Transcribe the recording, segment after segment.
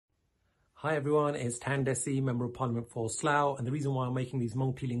Hi everyone, it's Tandesi, Member of Parliament for Slough, and the reason why I'm making these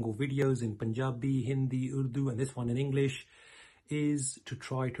multilingual videos in Punjabi, Hindi, Urdu and this one in English is to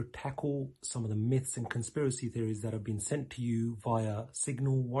try to tackle some of the myths and conspiracy theories that have been sent to you via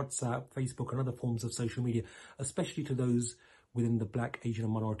Signal, WhatsApp, Facebook and other forms of social media, especially to those within the Black, Asian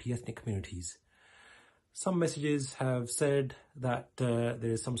and minority ethnic communities. Some messages have said that there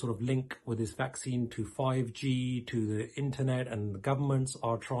is some sort of link with this vaccine to 5G, to the internet, and the governments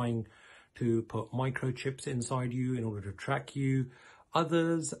are trying to put microchips inside you in order to track you.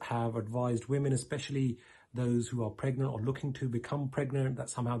 Others have advised women, especially those who are pregnant or looking to become pregnant, that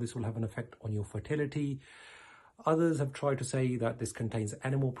somehow this will have an effect on your fertility. Others have tried to say that this contains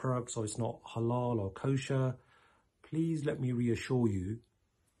animal products or it's not halal or kosher. Please let me reassure you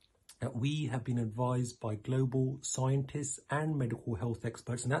that we have been advised by global scientists and medical health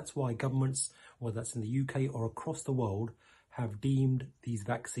experts, and that's why governments, whether that's in the UK or across the world, have deemed these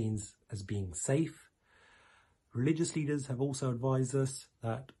vaccines as being safe. Religious leaders have also advised us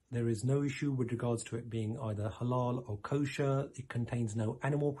that there is no issue with regards to it being either halal or kosher. It contains no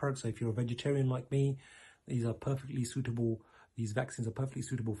animal products, so if you're a vegetarian like me, these are perfectly suitable. These vaccines are perfectly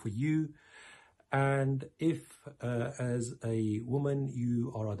suitable for you. And if, as a woman,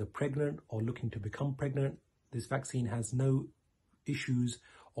 you are either pregnant or looking to become pregnant, this vaccine has no issues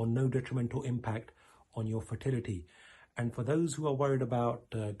or no detrimental impact on your fertility. And for those who are worried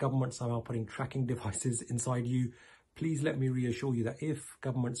about governments somehow putting tracking devices inside you, please let me reassure you that if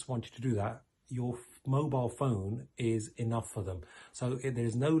governments want you to do that, your mobile phone is enough for them. So there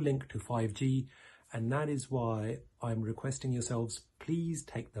is no link to 5G, and that is why I'm requesting yourselves, please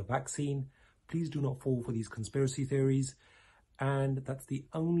take the vaccine. Please do not fall for these conspiracy theories. And that's the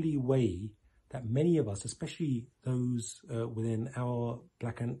only way that many of us, especially those within our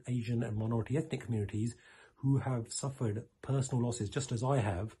Black and Asian and minority ethnic communities who have suffered personal losses, just as I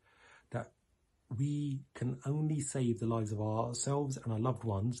have, that we can only save the lives of ourselves and our loved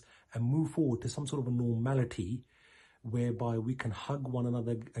ones and move forward to some sort of a normality whereby we can hug one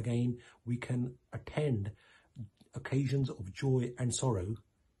another again, we can attend occasions of joy and sorrow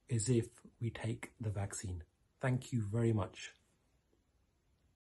as if we take the vaccine. Thank you very much.